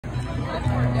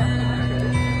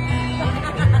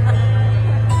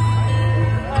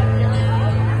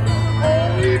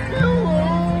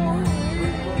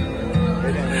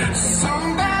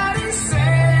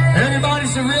Everybody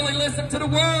should really listen to the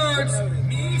words.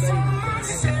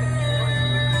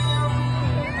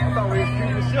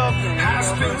 I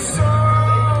spent so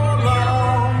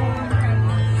long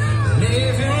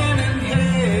living in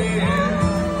hell.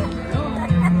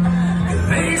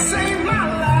 They saved my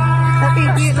life. Hope you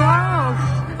get lost.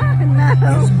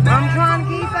 No. I'm trying to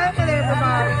keep up with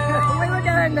everybody. We were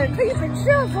doing the piece and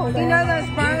shuffle. You know that's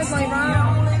Bradley, right?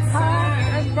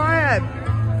 That's Brad.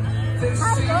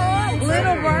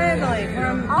 Little Bradley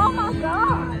from... Oh my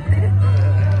God.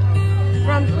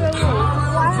 From school.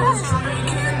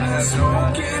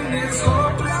 Smoking is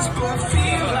hopeless, but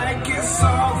feel like it's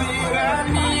all that I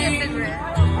need.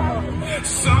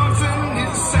 Something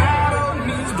inside of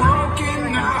me's broken.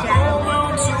 I hold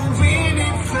on to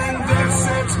anything that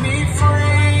sets me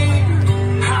free.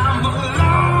 I'm a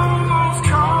lost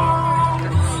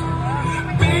cause.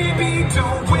 Baby,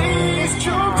 don't waste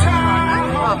your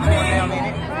time on me.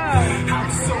 I'm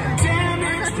so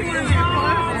damaged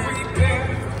beyond repair.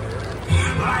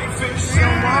 Life is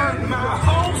shattered, my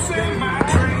hopes and my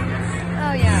dreams.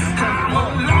 Oh, yeah. I'm a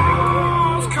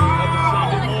lost cause.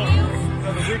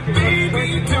 Baby,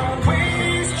 don't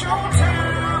waste your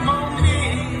time on me.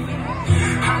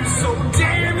 I'm so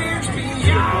damaged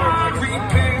beyond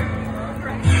repair.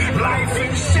 Life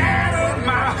is shattered,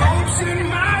 my hopes and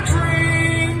my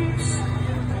dreams.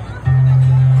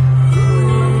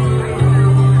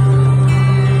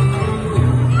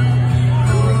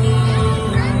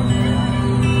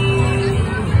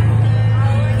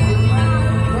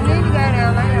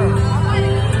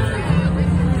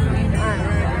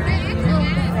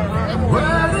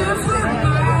 Well, if the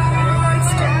night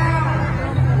sky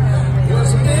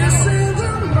was missing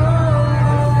the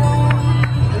moon,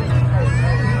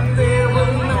 there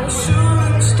were no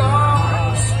shooting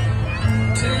stars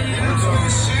to use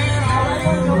wishing on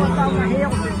you.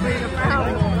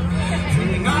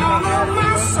 None of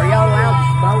my Are y'all allowed to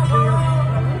smoke here?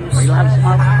 Are you allowed to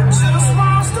smoke? I just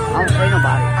lost I don't see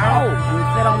nobody. Oh, you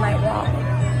sit on that wall.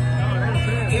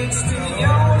 It's the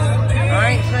only I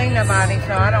ain't seen nobody,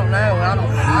 so I don't know.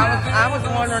 I was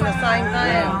wondering the same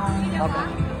thing. Okay.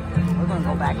 We're going to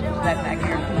go back and step back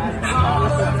here.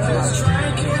 This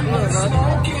drinking,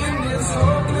 smoking is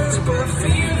hopeless, but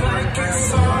feel like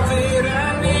it's all that I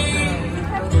need.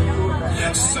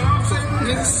 Something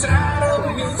inside of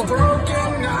me's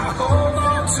broken. I hold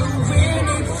on to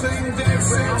anything that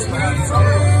sets me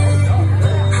free.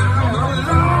 I'm a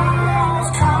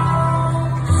lost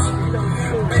cause.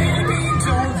 Baby,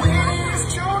 don't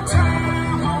waste your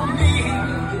time on me.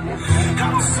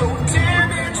 I'm so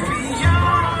damaged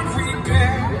beyond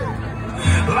repair.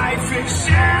 Life is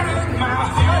shattered, my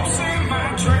hopes and my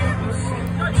dreams.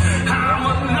 I'm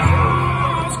a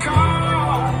lost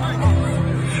cause.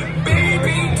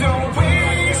 Baby, don't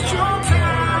waste your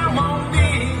time on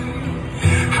me.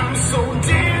 I'm so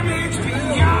damaged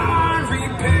beyond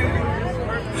repair.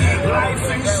 Life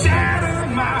is shattered,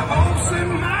 my hopes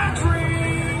and my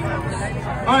dreams.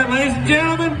 All right, ladies and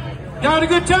gentlemen, y'all had a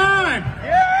good time?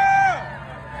 Yeah!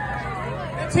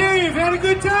 Let's hear you, you've had a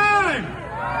good time.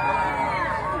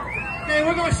 Okay,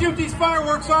 we're going to shoot these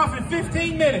fireworks off in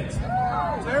 15 minutes.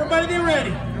 So everybody get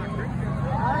ready.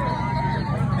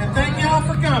 And thank y'all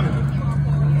for coming.